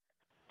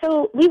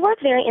So we work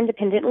very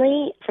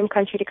independently from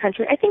country to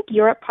country. I think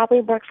Europe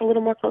probably works a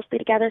little more closely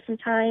together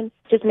sometimes,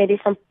 just maybe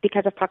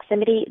because of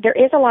proximity. There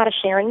is a lot of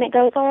sharing that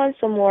goes on,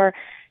 so more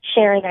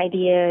sharing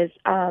ideas,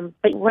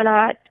 but we're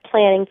not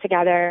planning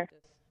together.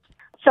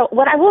 So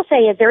what I will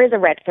say is there is a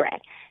red thread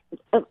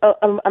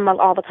among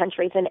all the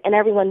countries, and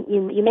everyone,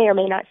 you may or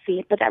may not see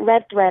it, but that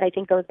red thread, I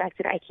think, goes back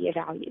to the IKEA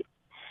values.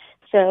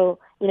 So,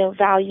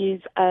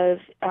 values of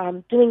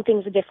doing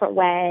things a different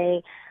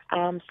way,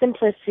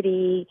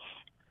 simplicity.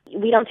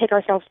 We don't take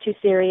ourselves too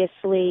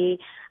seriously.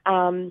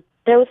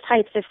 Those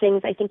types of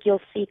things I think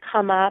you'll see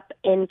come up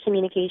in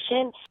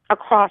communication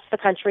across the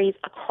countries,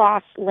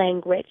 across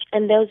language,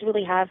 and those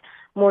really have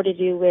more to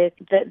do with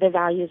the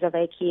values of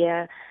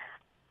IKEA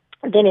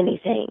than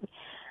anything.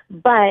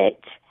 But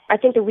I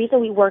think the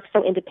reason we work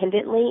so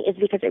independently is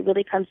because it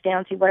really comes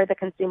down to what are the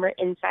consumer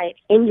insights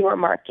in your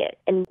market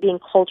and being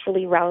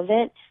culturally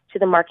relevant to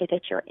the market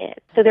that you're in.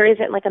 So there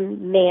isn't like a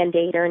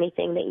mandate or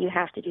anything that you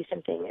have to do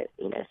something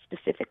in a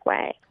specific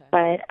way.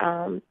 Okay.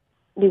 But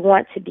we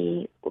want to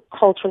be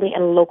culturally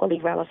and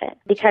locally relevant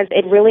because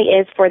it really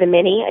is for the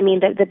many. I mean,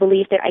 the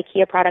belief that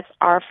IKEA products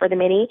are for the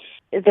many,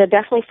 they're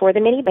definitely for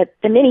the many, but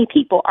the many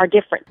people are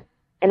different.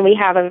 And we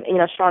have a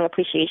strong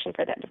appreciation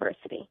for that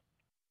diversity.